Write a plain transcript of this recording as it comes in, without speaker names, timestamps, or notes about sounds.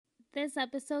This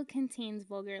episode contains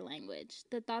vulgar language.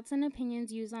 The thoughts and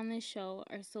opinions used on this show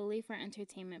are solely for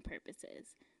entertainment purposes.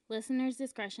 Listener's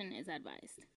discretion is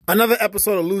advised. Another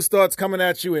episode of Loose Thoughts coming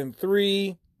at you in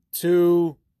 3,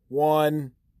 2,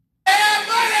 1.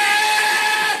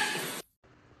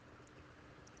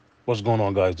 What's going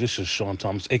on, guys? This is Sean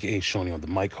Thomas, aka Shawnee on the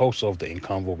mic, host of the In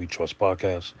Convo We Trust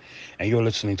podcast, and you're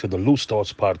listening to the Loose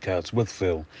Thoughts podcast with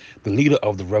Phil, the leader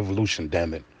of the revolution,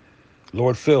 damn it.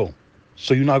 Lord Phil,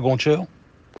 so you're not gonna chill?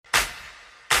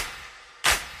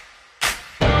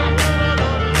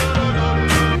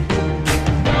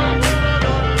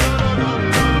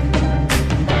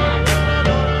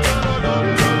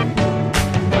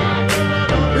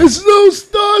 It's Loose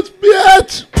Thoughts,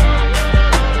 bitch!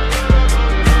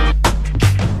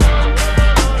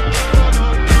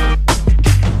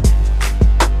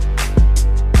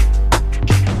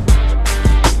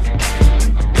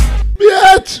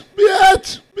 Bitch!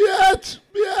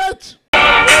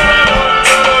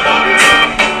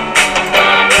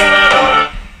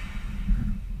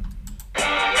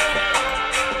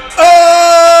 Oh!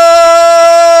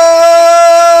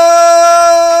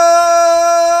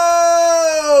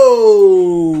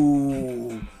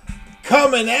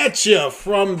 Coming at you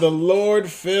from the Lord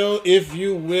Phil, if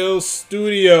you will,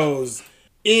 studios.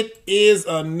 It is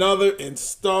another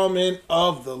installment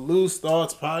of the Loose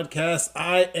Thoughts podcast.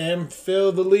 I am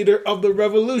Phil, the leader of the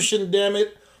revolution, damn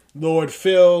it. Lord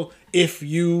Phil, if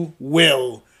you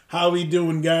will. How we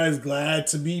doing, guys? Glad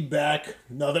to be back.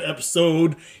 Another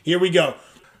episode. Here we go.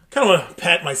 Kind of want to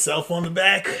pat myself on the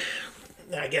back.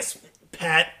 I guess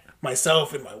pat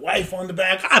myself and my wife on the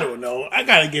back. I don't know. I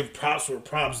gotta give props where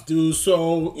props due.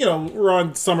 So, we're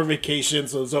on summer vacation,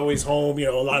 so it's always home. A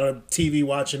lot of TV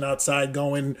watching outside,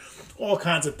 going, all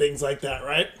kinds of things like that,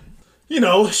 right?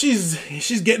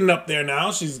 She's getting up there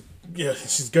now. She's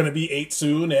gonna be 8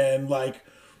 soon, and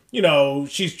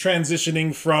she's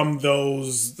transitioning from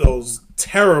those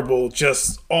terrible,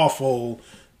 just awful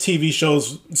TV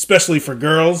shows, especially for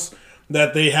girls,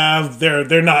 that they have.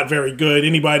 They're not very good.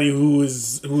 Anybody who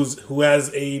has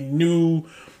a new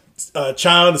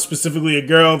child, specifically a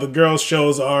girl, the girls'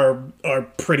 shows are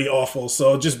pretty awful.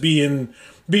 So just be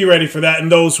ready for that. And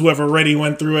those who have already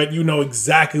went through it, you know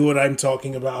exactly what I'm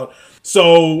talking about.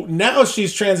 So now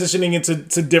she's transitioning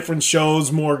into different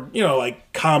shows, more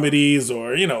like comedies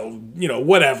or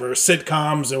whatever,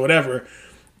 sitcoms or whatever.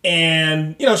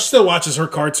 And she still watches her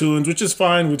cartoons, which is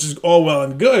fine, which is all well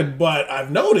and good. But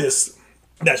I've noticed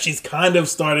that she's kind of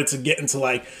started to get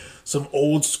into some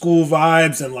old school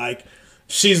vibes, and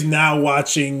she's now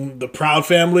watching The Proud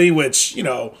Family, which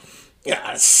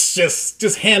it's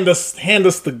just hand us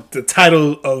the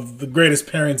title of the greatest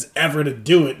parents ever to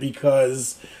do it,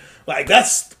 because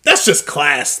that's just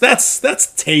class,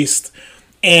 that's taste.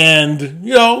 And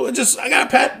I gotta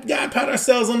pat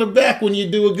ourselves on the back when you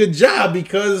do a good job,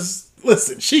 because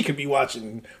listen, she could be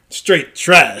watching straight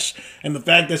trash, and the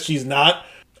fact that she's not,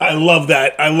 I love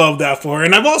that for her.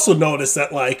 And I've also noticed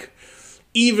that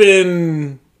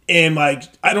even in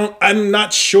I'm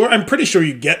not sure, I'm pretty sure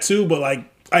you get to, but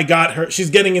I got her, she's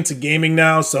getting into gaming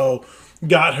now, so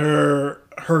got her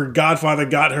godfather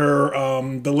got her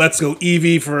the Let's Go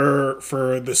Eevee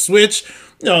for the Switch.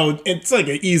 It's like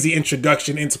an easy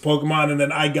introduction into Pokemon. And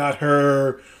then I got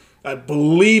her, I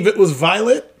believe it was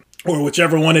Violet, or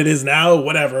whichever one it is now,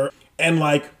 whatever. And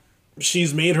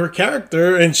she's made her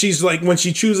character, and she's when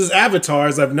she chooses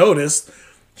avatars, I've noticed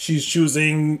she's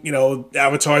choosing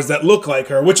avatars that look like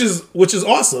her, which is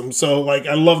awesome. So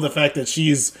I love the fact that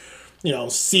she's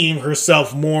seeing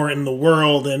herself more in the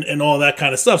world and all that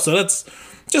kind of stuff. So that's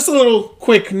just a little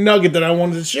quick nugget that I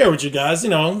wanted to share with you guys,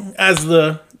 as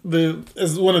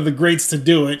as one of the greats to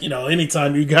do it.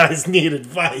 Anytime you guys need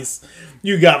advice,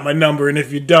 you got my number, and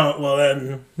if you don't, well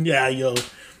then yeah, you'll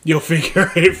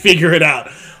figure it out.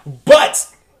 But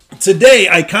today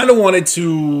I kind of wanted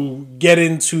to get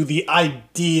into the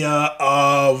idea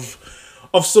of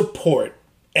support,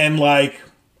 and I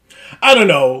don't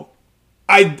know,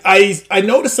 I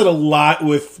notice it a lot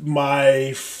with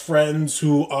my friends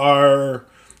who are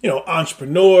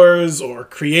entrepreneurs or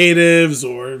creatives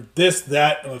or this,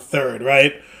 that, and the third,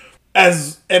 right?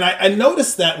 And I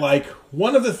noticed that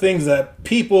one of the things that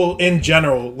people in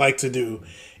general like to do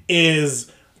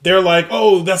is they're like,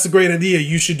 oh, that's a great idea,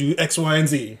 you should do X, Y, and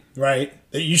Z, right?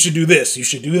 That you should do this, you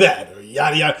should do that, or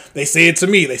yada yada. They say it to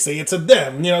me, they say it to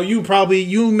them.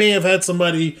 You may have had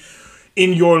somebody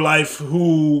in your life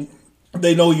who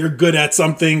they know you're good at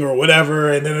something or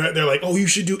whatever, and then they're like, oh, you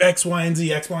should do X, Y, and Z,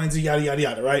 yada, yada,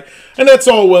 yada, right? And that's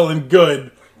all well and good.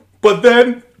 But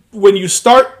then when you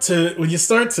start to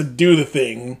do the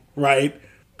thing, right,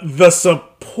 the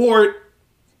support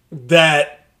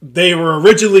that they were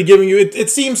originally giving you, it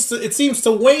seems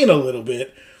to wane a little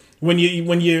bit when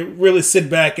you really sit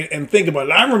back and think about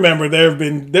it. I remember there have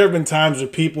been times where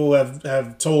people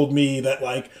have told me that,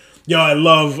 like, yo, I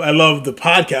love the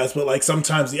podcast, but like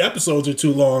sometimes the episodes are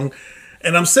too long,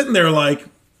 and I'm sitting there like,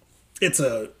 it's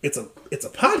a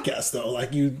podcast though.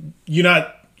 Like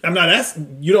I'm not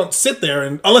asking, you don't sit there,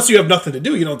 and unless you have nothing to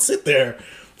do, you don't sit there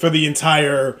for the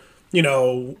entire,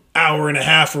 hour and a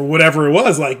half or whatever it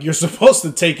was. Like, you're supposed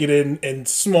to take it in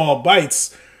small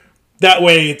bites. That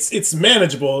way it's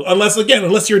manageable.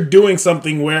 Unless you're doing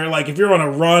something where, like, if you're on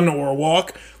a run or a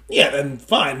walk, yeah, then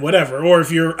fine, whatever. Or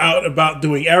if you're out about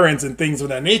doing errands and things of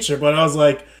that nature. But I was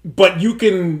like, but you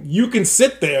can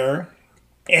sit there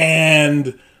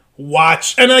and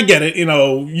watch, and I get it,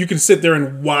 you can sit there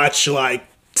and watch like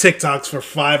TikToks for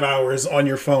 5 hours on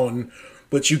your phone,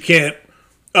 but you can't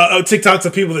TikToks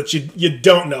of people that you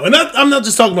don't know. And I'm not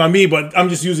just talking about me, but I'm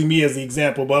just using me as the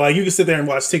example. But like, you can sit there and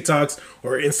watch TikToks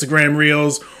or Instagram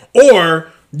Reels,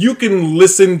 or you can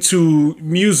listen to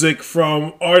music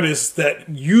from artists that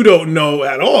you don't know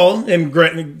at all. And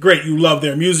great, you love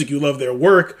their music, you love their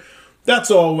work. That's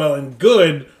all well and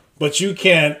good, but you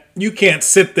can't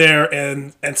sit there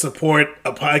and support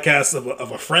a podcast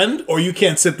of a friend, or you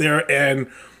can't sit there and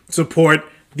support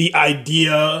the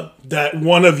idea that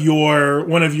one of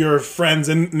your friends,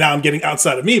 and now I'm getting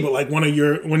outside of me, but like one of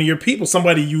your people,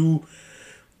 somebody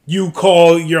you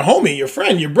call your homie, your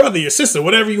friend, your brother, your sister,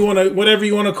 whatever you want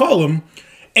to call them.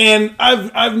 And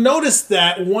I've noticed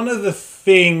that one of the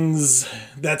things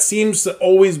that seems to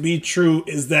always be true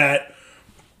is that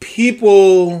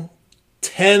people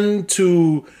tend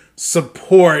to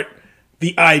support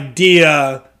the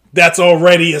idea that's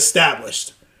already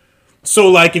established. So,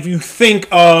 like, if you think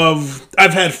of,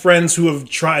 I've had friends who have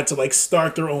tried to, like,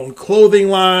 start their own clothing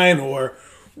line or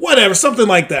whatever, something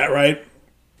like that, right?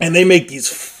 And they make these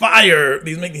fire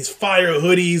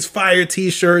hoodies, fire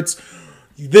t-shirts,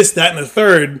 this, that, and the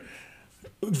third.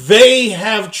 They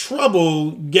have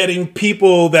trouble getting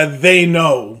people that they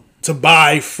know to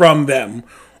buy from them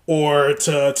or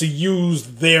to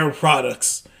use their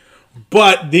products.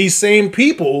 But these same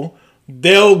people,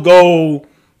 they'll go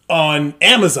on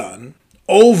Amazon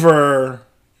over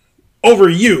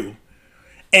you,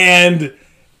 and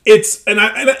it's and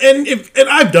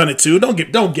I've done it too.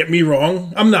 Don't get me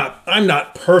wrong. I'm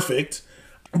not perfect,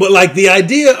 but like the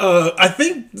idea of, I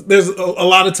think there's a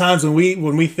lot of times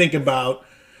when we think about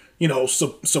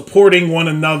supporting one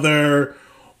another,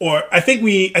 or I think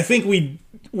we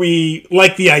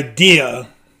like the idea.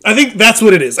 I think that's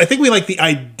what it is. I think we like the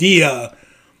idea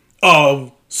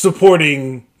of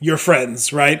supporting your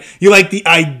friends, right? You like the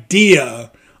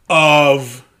idea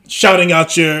of shouting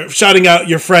out your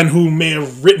friend who may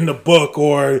have written a book,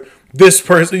 or this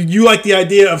person. You like the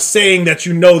idea of saying that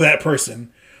you know that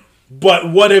person.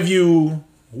 But what have you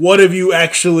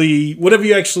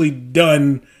actually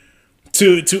done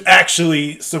to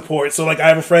actually support? So like, I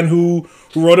have a friend who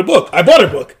wrote a book. I bought her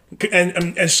book,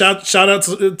 and shout out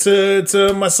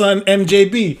to my son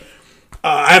MJB.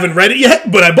 I haven't read it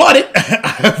yet, but I bought it.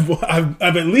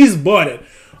 I've at least bought it.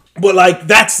 But like,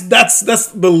 that's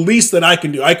the least that I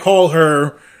can do. I call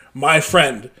her my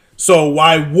friend. So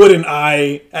why wouldn't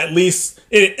I at least?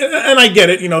 And I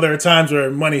get it. There are times where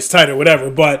money's tight or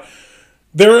whatever, but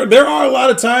there are a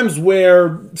lot of times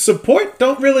where support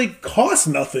don't really cost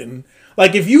nothing.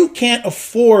 Like, if you can't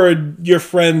afford your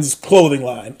friend's clothing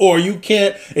line, or you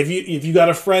can't, if you got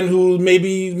a friend who may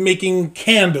be making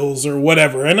candles or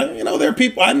whatever, and there are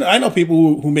people, I know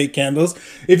people who make candles.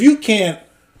 If you can't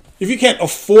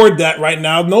afford that right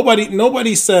now,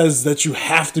 nobody says that you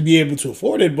have to be able to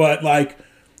afford it, but like,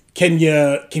 can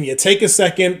you take a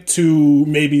second to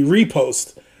maybe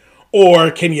repost,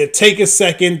 or can you take a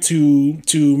second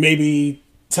to maybe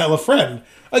tell a friend?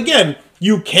 Again,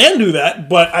 you can do that,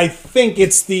 but I think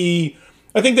there's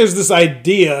this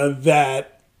idea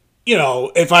that,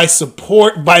 if I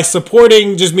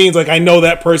supporting just means like, I know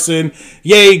that person,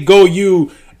 yay, go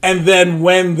you. And then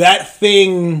when that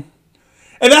thing,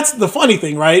 and that's the funny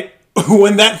thing, right?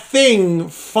 When that thing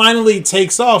finally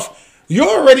takes off, you're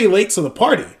already late to the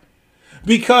party.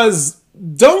 Because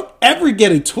don't ever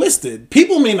get it twisted.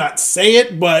 People may not say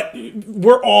it, but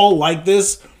we're all like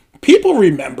this. People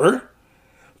remember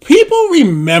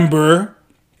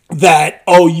that,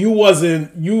 oh, you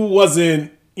wasn't,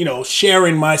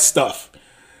 sharing my stuff.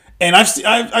 And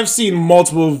I've seen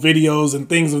multiple videos and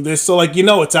things of this. So like,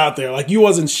 it's out there. Like, you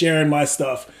wasn't sharing my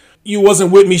stuff. You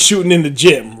wasn't with me shooting in the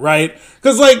gym, right?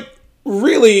 Because like,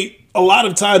 really, a lot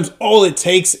of times all it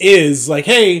takes is like,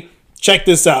 hey, check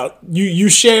this out. We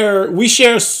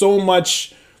share so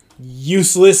much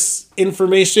useless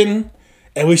information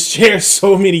and we share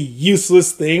so many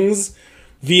useless things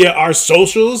via our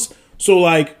socials. So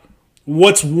like,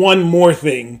 what's one more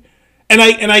thing? And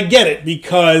I get it,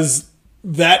 because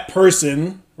that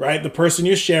person, right, the person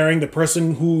you're sharing, the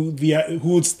person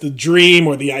who's the dream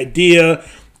or the idea,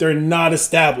 they're not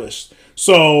established.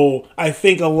 So I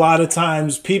think a lot of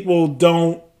times people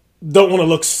don't want to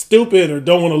look stupid or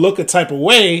don't want to look a type of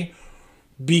way,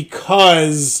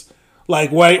 because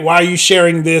like, why are you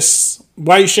sharing this?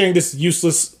 Why are you sharing this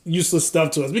useless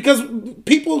stuff to us? Because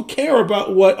people care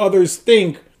about what others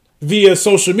think via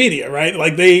social media, right?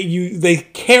 Like they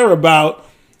care about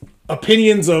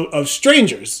opinions of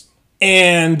strangers,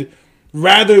 and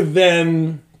rather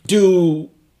than do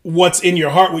what's in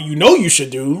your heart, what you know you should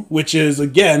do, which is,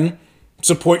 again,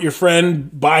 support your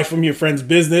friend, buy from your friend's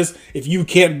business. If you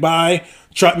can't buy,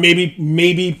 try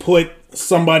maybe put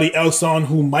somebody else on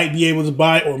who might be able to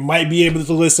buy, or might be able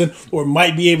to listen, or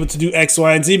might be able to do X,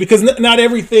 Y, and Z, because not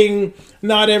everything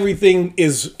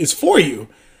is for you.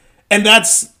 And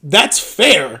that's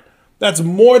fair. That's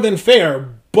more than fair.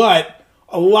 But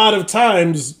a lot of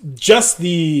times, just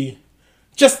the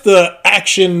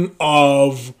action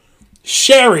of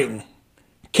sharing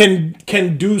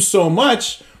can do so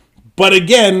much. But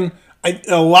again,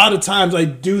 a lot of times I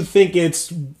do think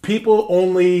it's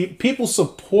people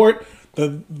support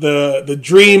the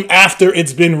dream after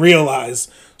it's been realized.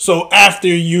 So after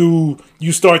you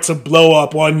start to blow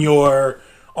up on your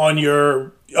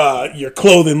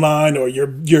clothing line, or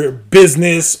your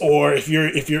business, or if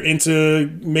you're into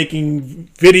making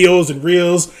videos and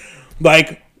reels,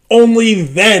 like, only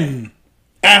then,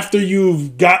 after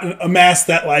you've amassed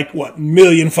that, like, what,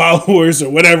 million followers or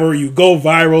whatever, you go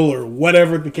viral or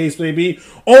whatever the case may be,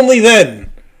 only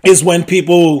then is when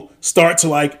people start to,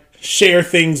 like, share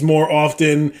things more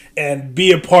often and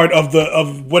be a part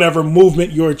of whatever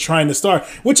movement you're trying to start,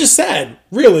 which is sad,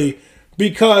 really,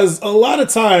 because a lot of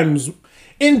times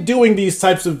in doing these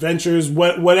types of ventures,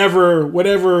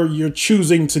 whatever you're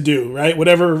choosing to do, right?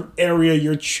 Whatever area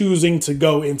you're choosing to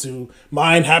go into,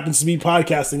 mine happens to be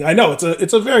podcasting. I know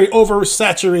it's a very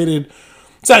oversaturated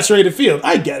field.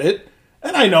 I get it,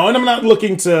 and I know, and I'm not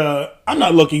looking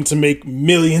to make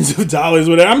millions of dollars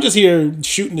with it. I'm just here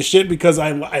shooting the shit because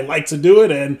I like to do it,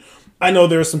 and I know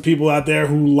there are some people out there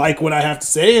who like what I have to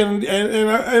say, and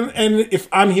if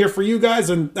I'm here for you guys,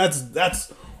 and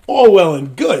that's all well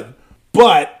and good.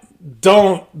 But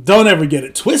don't ever get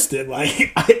it twisted.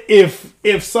 Like,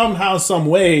 if somehow, some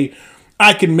way,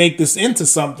 I can make this into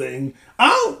something,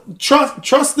 I'll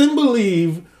trust and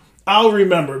believe I'll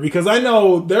remember, because I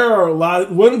know there are a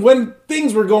lot when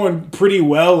things were going pretty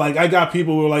well. Like, I got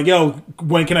people who were like, "Yo,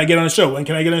 when can I get on a show? When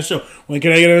can I get on a show? When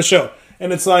can I get on a show?"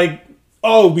 And it's like,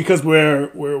 oh, because we're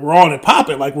on and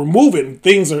popping, like, we're moving,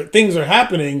 things are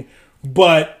happening.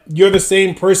 But you're the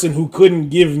same person who couldn't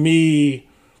give me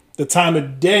the time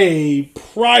of day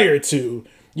prior to.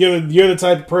 You're the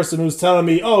type of person who's telling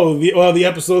me, oh, the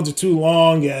episodes are too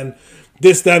long, and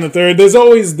this, that, and the third. There's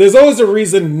always a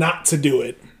reason not to do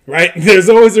it, right? There's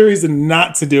always a reason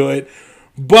not to do it.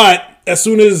 But as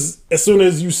soon as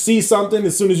you see something,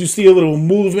 as soon as you see a little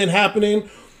movement happening,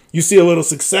 you see a little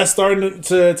success starting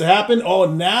to happen, oh,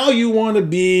 now you want to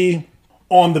be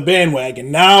on the bandwagon.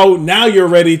 Now you're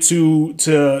ready to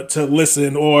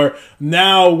listen. Or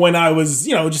now, when I was,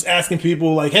 just asking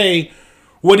people like, hey,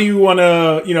 what do you want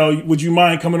to, would you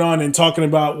mind coming on and talking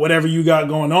about whatever you got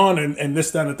going on, and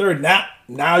this, that, and the third.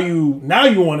 Now you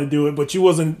want to do it, but you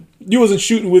wasn't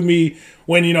shooting with me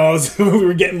when, we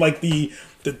were getting like the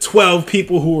 12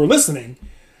 people who were listening.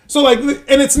 So, like,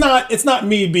 and it's not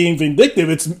me being vindictive.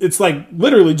 It's like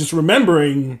literally just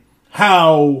remembering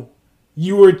how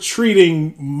you were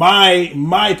treating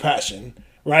my passion,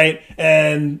 right?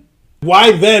 And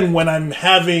why then, when I'm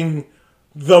having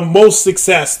the most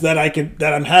success that I can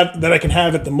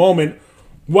have at the moment,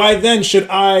 why then should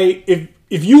I,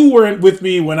 if you weren't with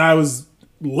me when I was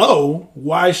low,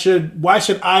 why should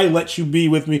I let you be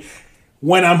with me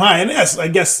when I'm high? And yes, I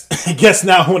guess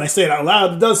now when I say it out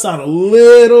loud, it does sound a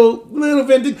little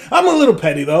vindictive. I'm a little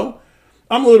petty, though.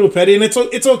 I'm a little petty, and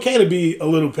it's okay to be a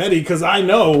little petty, because I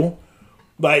know,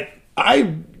 like,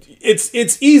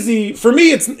 it's easy for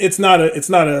me. It's not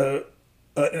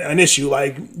an issue.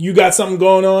 Like, you got something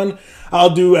going on,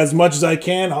 I'll do as much as I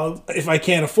can. If I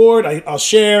can't afford, I'll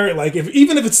share. Like,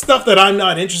 even if it's stuff that I'm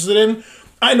not interested in,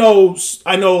 I know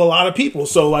a lot of people.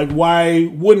 So, like, why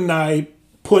wouldn't I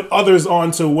put others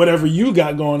onto whatever you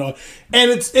got going on? And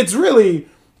it's really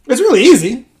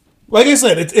easy. Like I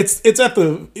said,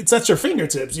 it's at your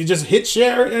fingertips. You just hit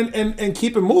share and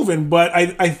keep it moving. But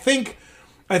I think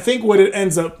I think what it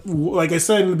ends up, like I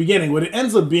said in the beginning, what it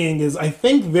ends up being is I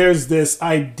think there's this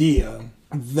idea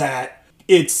that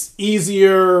it's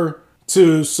easier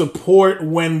to support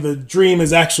when the dream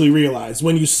is actually realized,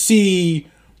 when you see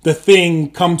the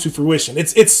thing come to fruition.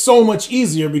 It's so much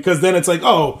easier because then it's like,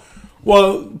 oh,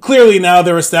 well, clearly now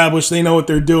they're established, they know what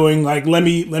they're doing, like let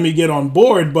me get on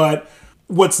board. But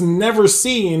what's never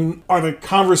seen are the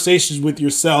conversations with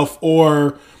yourself,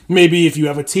 or maybe if you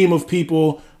have a team of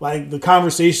people, like the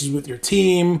conversations with your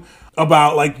team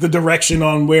about like the direction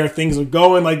on where things are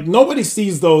going. Like nobody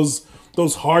sees those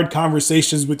hard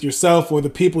conversations with yourself or the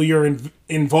people you're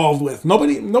involved with.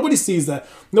 Nobody sees that.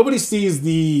 Nobody sees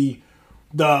the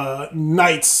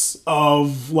nights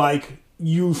of like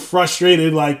you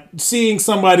frustrated, like seeing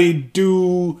somebody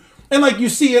do, and like you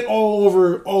see it all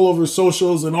over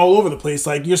socials and all over the place.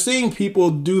 Like you're seeing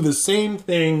people do the same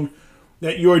thing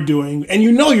that you're doing, and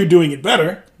you know you're doing it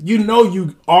better. You know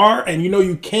you are, and you know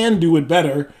you can do it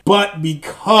better, but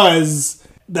because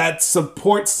that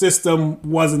support system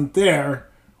wasn't there,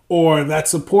 or that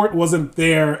support wasn't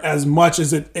there as much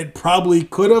as it probably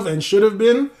could have and should have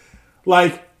been,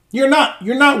 like you're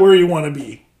not where you want to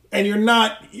be, and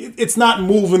it's not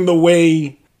moving the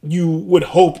way you would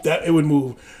hope that it would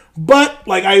move. But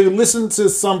like I listened to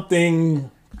something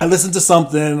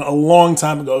a long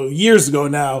time ago, years ago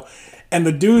now, and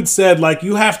the dude said like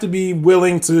you have to be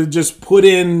willing to just put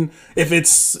in, if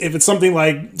it's something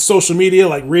like social media,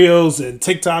 like Reels and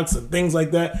TikToks and things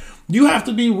like that, you have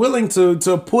to be willing to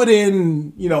put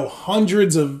in, you know,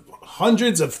 hundreds of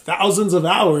thousands of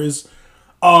hours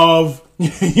of,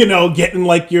 you know, getting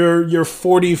like your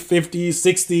 40, 50,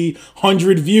 60,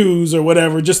 100 views or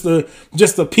whatever, just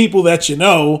the people that you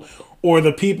know, or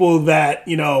the people that,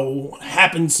 you know,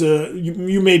 happen to,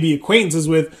 you may be acquaintances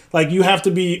with. Like you have to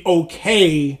be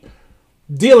okay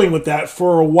dealing with that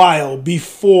for a while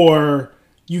before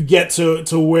you get to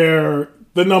where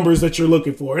the numbers that you're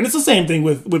looking for. And it's the same thing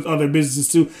with other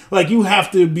businesses too. Like you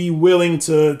have to be willing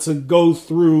to go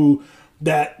through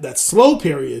that slow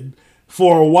period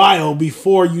for a while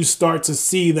before you start to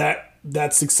see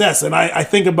that success. And I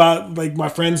think about like my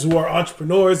friends who are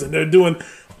entrepreneurs and they're doing,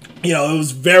 you know, it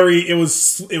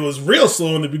was real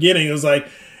slow in the beginning. It was like,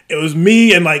 it was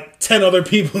me and like 10 other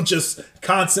people just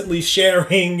constantly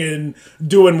sharing and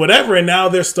doing whatever. And now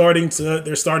they're starting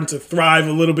to thrive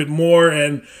a little bit more.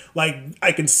 And like,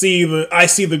 I see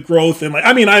the growth. And like,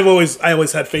 I mean, I always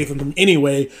had faith in them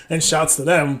anyway, and shouts to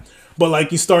them. But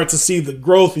like, you start to see the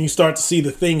growth and you start to see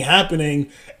the thing happening.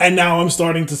 And now I'm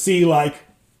starting to see like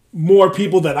more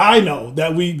people that I know,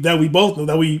 that we both know,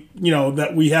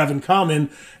 that we have in common.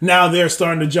 Now they're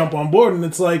starting to jump on board, and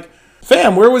it's like,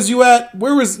 fam, where was you at,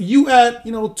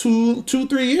 you know,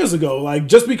 3 years ago? Like,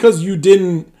 just because you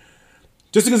didn't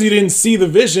see the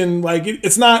vision, like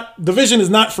the vision is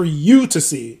not for you to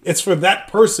see. It's for that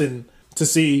person to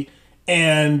see.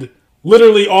 And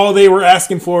literally all they were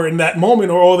asking for in that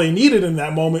moment, or all they needed in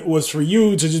that moment, was for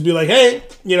you to just be like, hey,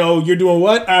 you know, you're doing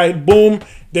what? All right, boom.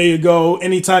 There you go.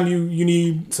 Anytime you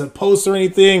need to post or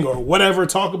anything or whatever,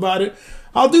 talk about it,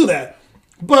 I'll do that.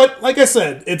 But like I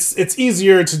said, it's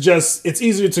easier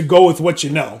to go with what you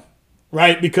know,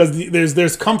 right? Because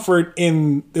there's comfort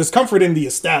in the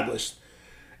established.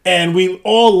 And we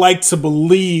all like to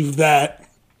believe that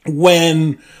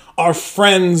when our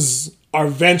friends are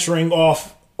venturing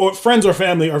off, or friends or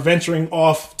family are venturing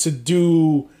off to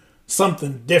do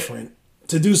something different,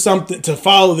 to do something, to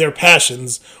follow their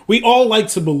passions, we all like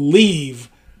to believe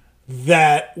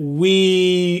that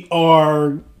we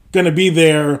are going to be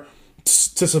there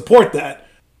to support that.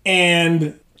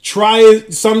 And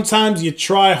sometimes you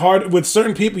try hard with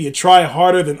certain people, you try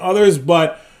harder than others,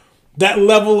 but that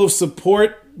level of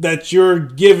support that you're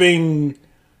giving,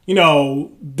 you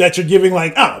know,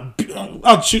 like,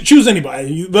 I'll choose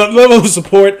anybody. The level of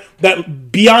support,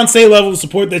 that Beyonce level of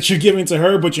support that you're giving to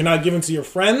her, but you're not giving to your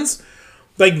friends,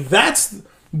 like that's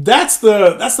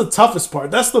the toughest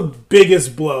part. That's the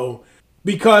biggest blow.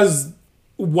 Because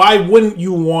why wouldn't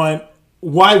you want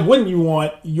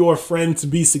your friend to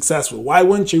be successful? Why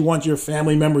wouldn't you want your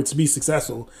family member to be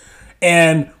successful?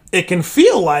 And it can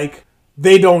feel like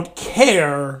they don't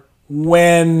care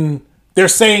when they're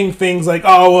saying things like,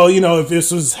 oh, well, you know, if this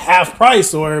was half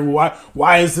price, or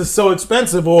why is this so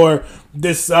expensive, or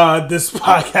this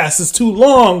podcast is too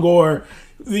long, or,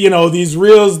 you know, these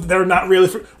reels, they're not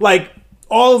really like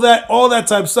all that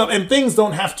type of stuff. And things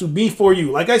don't have to be for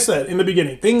you. Like I said in the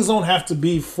beginning, things don't have to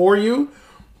be for you.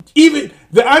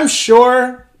 I'm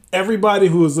sure everybody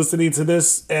who is listening to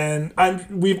this, and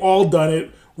we've all done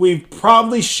it, we've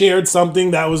probably shared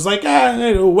something that was like,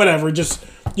 whatever, just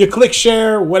you click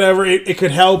share, whatever, it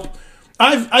could help.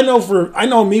 I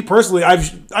know me personally,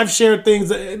 I've shared things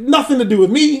that nothing to do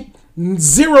with me,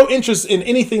 zero interest in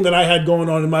anything that I had going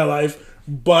on in my life,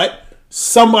 but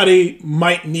somebody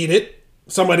might need it.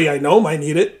 Somebody I know might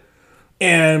need it.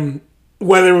 And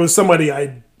whether it was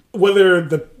whether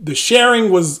the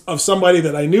sharing was of somebody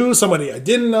that I knew, somebody I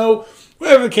didn't know,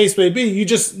 whatever the case may be, you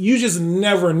just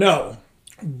never know.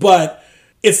 But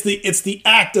it's the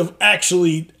act of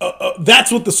actually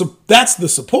that's the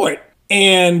support.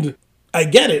 And I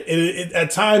get it.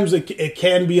 At times it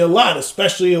can be a lot,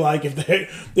 especially like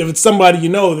if it's somebody you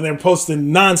know and they're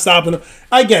posting nonstop. And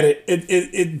I get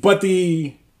it.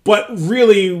 But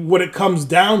really what it comes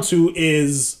down to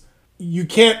is you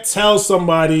can't tell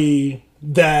somebody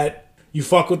that you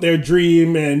fuck with their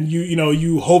dream and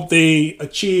you hope they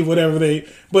achieve whatever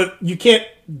but you can't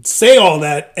say all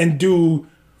that and do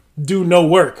no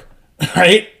work,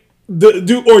 right?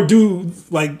 Do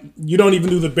like you don't even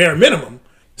do the bare minimum.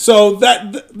 So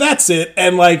that's it.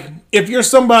 And like if you're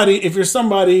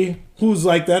somebody who's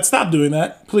like that, stop doing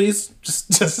that, please.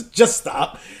 Just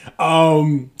stop.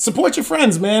 Support your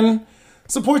friends, man.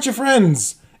 Support your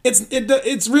friends.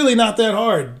 It's really not that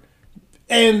hard,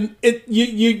 and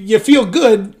you feel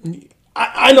good.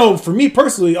 I know for me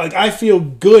personally, like I feel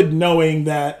good knowing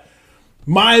that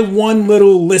my one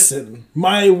little listen,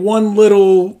 my one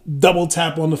little double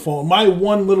tap on the phone, my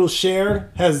one little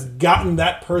share has gotten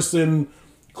that person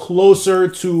closer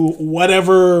to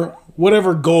whatever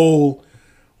goal,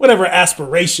 whatever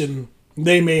aspiration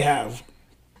they may have.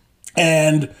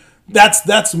 And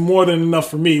that's more than enough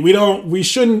for me. We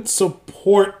shouldn't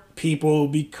support people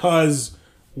because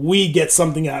we get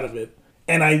something out of it.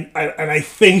 And I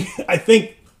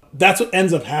think that's what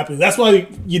ends up happening. That's why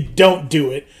you don't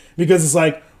do it, because it's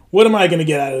like, what am I going to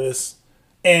get out of this?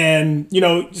 And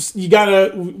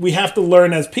we have to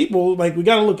learn as people, like we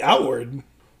got to look outward.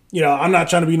 I'm not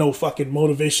trying to be no fucking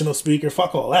motivational speaker.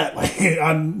 Fuck all that. Like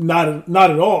I'm not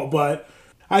at all. But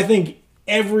I think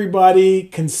everybody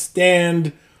can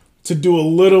stand to do a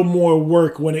little more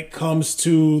work when it comes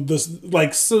to this,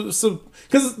 like, to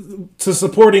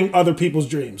supporting other people's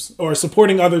dreams or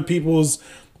supporting other people's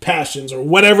passions or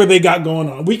whatever they got going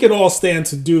on. We could all stand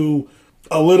to do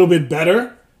a little bit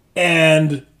better.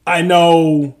 And I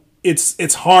know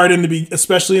it's hard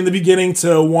especially in the beginning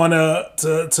to wanna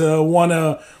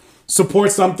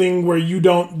support something where you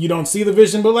don't see the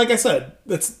vision. But like I said,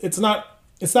 it's not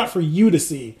for you to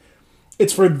see.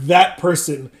 It's for that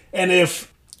person. And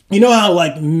if you know how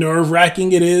like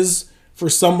nerve-wracking it is for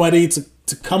somebody to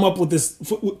come up with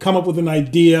an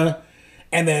idea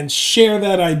and then share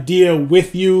that idea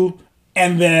with you,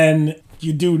 and then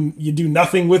you do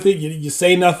nothing with it, you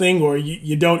say nothing, or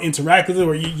you don't interact with it,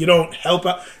 or you don't help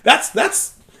out, that's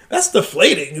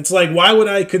deflating. It's like, why would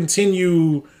I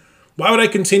continue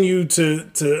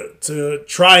to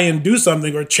try and do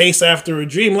something or chase after a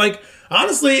dream? Like,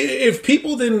 honestly, if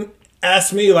people didn't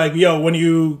ask me like, yo, when are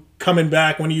you coming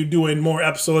back, when are you doing more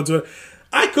episodes,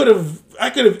 I could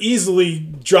have easily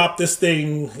dropped this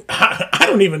thing. I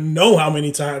don't even know how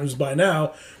many times by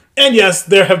now. And yes,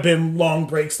 there have been long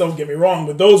breaks, don't get me wrong,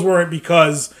 but those weren't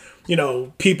because,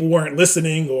 people weren't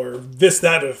listening or this,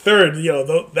 that, or third.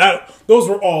 Those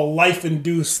were all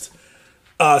life-induced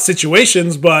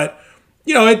situations. But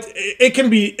it can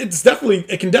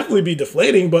definitely be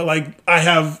deflating. But like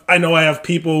I know I have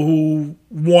people who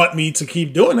want me to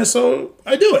keep doing this, so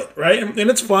I do it, right? And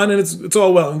it's fun and it's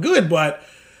all well and good. But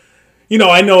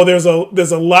I know there's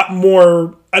a lot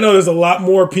more. I know there's a lot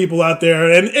more people out there,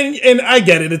 and I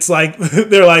get it. It's like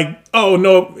they're like, oh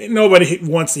no, nobody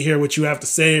wants to hear what you have to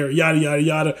say, or yada yada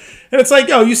yada. And it's like,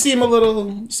 yo, you seem a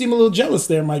little jealous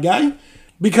there, my guy,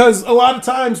 because a lot of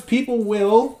times people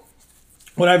will.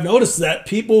 What I've noticed is that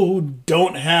people who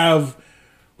don't have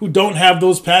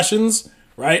those passions,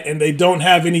 right, and they don't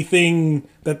have anything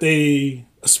that they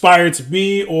aspire to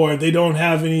be, or they don't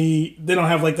have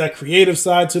like that creative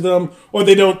side to them, or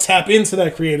they don't tap into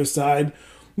that creative side.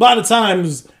 A lot of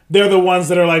times they're the ones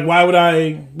that are like, why would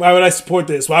I support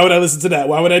this? Why would I listen to that?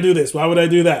 Why would I do this? Why would I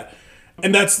do that?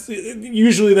 And that's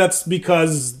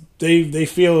because they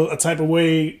feel a type of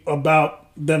way about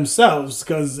themselves,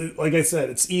 because like I said,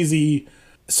 it's easy.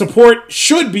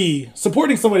 Supporting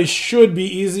somebody should be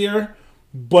easier,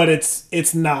 but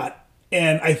it's not.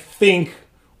 And I think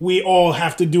we all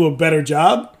have to do a better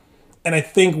job. And I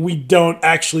think we don't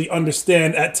actually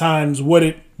understand at times what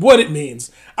it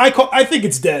means. I think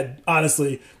it's dead,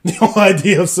 honestly. The whole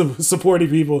idea of supporting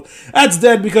people, that's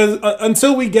dead, because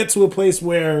until we get to a place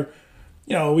where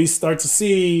we start to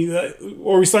see,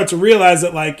 or we start to realize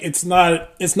that like it's not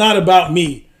about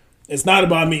me. It's not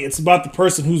about me. It's about the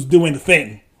person who's doing the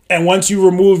thing. And once you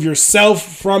remove yourself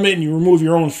from it and you remove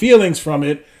your own feelings from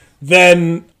it,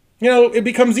 then, it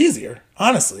becomes easier,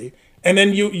 honestly. And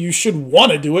then you should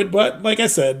want to do it. But like I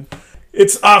said,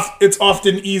 it's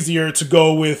often easier to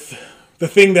go with the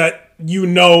thing that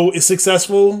is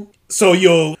successful. So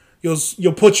you'll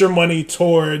put your money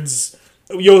towards,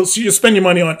 you'll spend your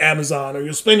money on Amazon, or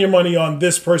you'll spend your money on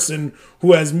this person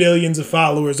who has millions of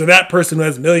followers, or that person who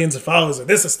has millions of followers, or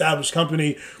this established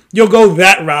company. You'll go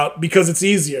that route because it's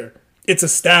easier. It's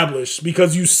established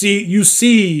because you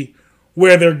see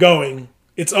where they're going.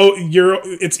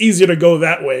 It's easier to go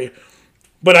that way.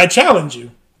 But I challenge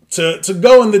you to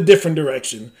go in the different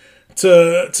direction,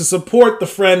 to support the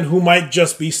friend who might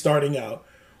just be starting out.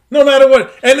 No matter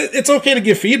what. And it's okay to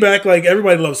give feedback. Like,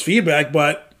 everybody loves feedback,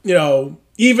 but,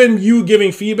 even you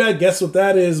giving feedback, guess what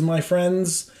that is, my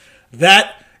friends?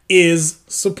 That is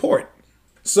support.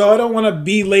 So I don't want to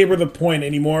belabor the point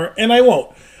anymore, and I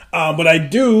won't. But I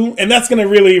do, and that's going to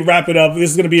really wrap it up.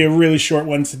 This is going to be a really short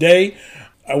one today.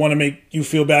 I want to make you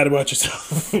feel bad about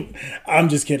yourself. I'm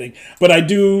just kidding. But I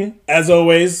do, as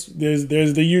always, there's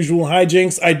the usual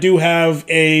hijinks. I do have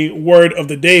a word of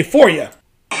the day for you.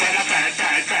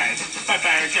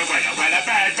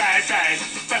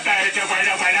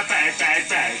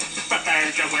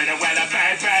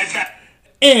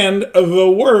 And the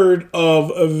word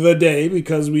of the day,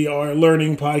 because we are a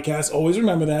learning podcast, always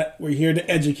remember that. We're here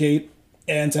to educate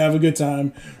and to have a good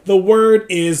time. The word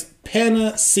is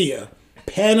panacea.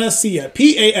 Panacea.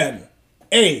 Panacea.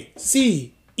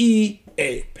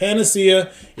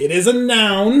 Panacea. It is a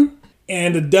noun,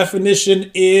 and the definition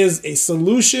is a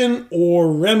solution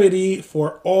or remedy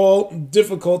for all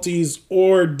difficulties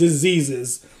or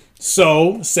diseases.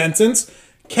 So, sentence,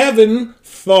 Kevin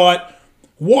thought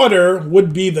water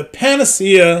would be the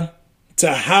panacea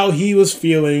to how he was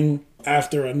feeling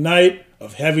after a night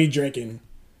of heavy drinking.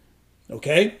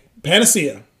 Okay?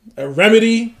 Panacea. A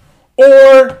remedy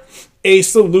or a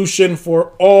solution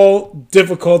for all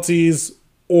difficulties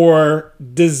or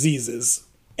diseases.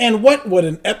 And what would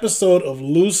an episode of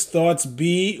Loose Thoughts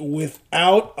be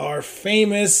without our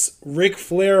famous Ric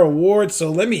Flair award?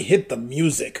 So let me hit the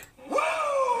music.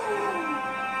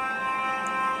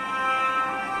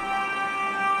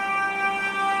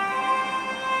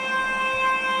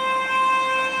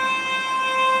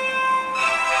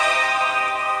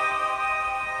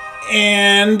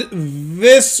 And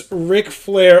this Ric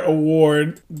Flair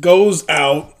award goes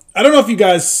out. I don't know if you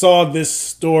guys saw this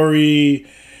story.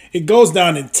 It goes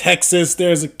down in Texas.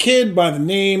 There's a kid by the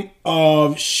name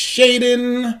of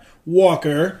Shaden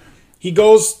Walker. He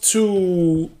goes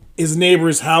to his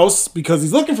neighbor's house because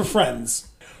he's looking for friends.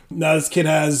 Now, this kid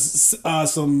has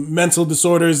some mental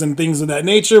disorders and things of that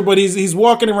nature, but he's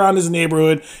walking around his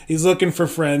neighborhood. He's looking for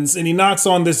friends, and he knocks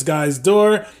on this guy's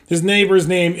door. His neighbor's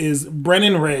name is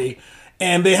Brennan Ray,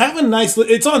 and they have a nice,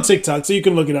 it's on TikTok, so you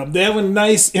can look it up. They have a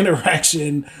nice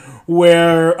interaction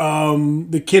where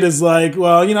the kid is like,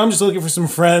 well, I'm just looking for some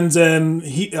friends, and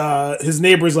his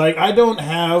neighbor's like, I don't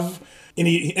have, and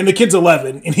the kid's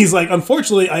 11, and he's like,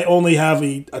 unfortunately, I only have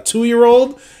a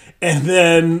 2-year-old. And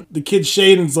then the kid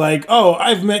Shaden's like, oh,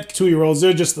 I've met 2-year-olds.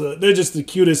 They're just the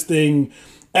cutest thing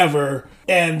ever.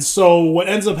 And so what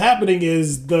ends up happening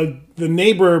is the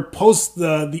neighbor posts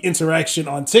the interaction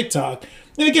on TikTok,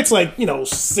 and it gets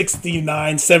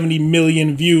 69, 70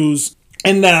 million views.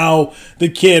 And now the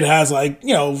kid has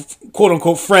quote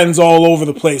unquote friends all over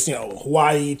the place,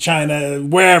 Hawaii, China,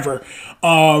 wherever.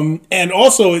 And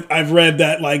also I've read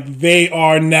that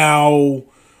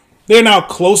they're now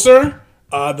closer.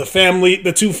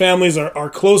 The two families are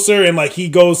closer, and he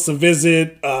goes to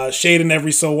visit Shaden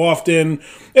every so often,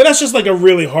 and that's just a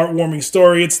really heartwarming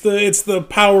story. It's the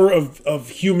power of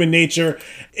human nature.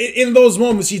 In those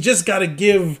moments, you just got to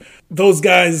give those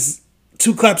guys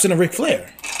 2 claps and a Ric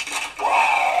Flair.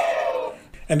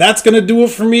 And that's gonna do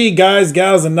it for me, guys,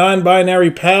 gals, and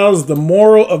non-binary pals. The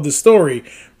moral of the story: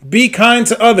 be kind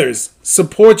to others,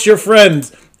 support your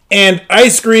friends, and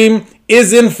ice cream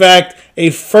is in fact a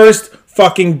first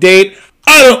fucking date.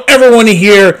 I don't ever want to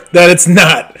hear that it's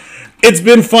not. It's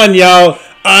been fun, y'all.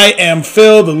 I am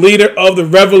Phil, the leader of the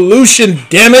revolution,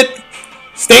 damn it.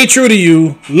 Stay true to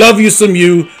you, love you some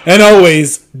you, and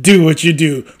always do what you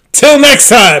do. Till next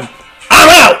time, I'm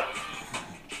out.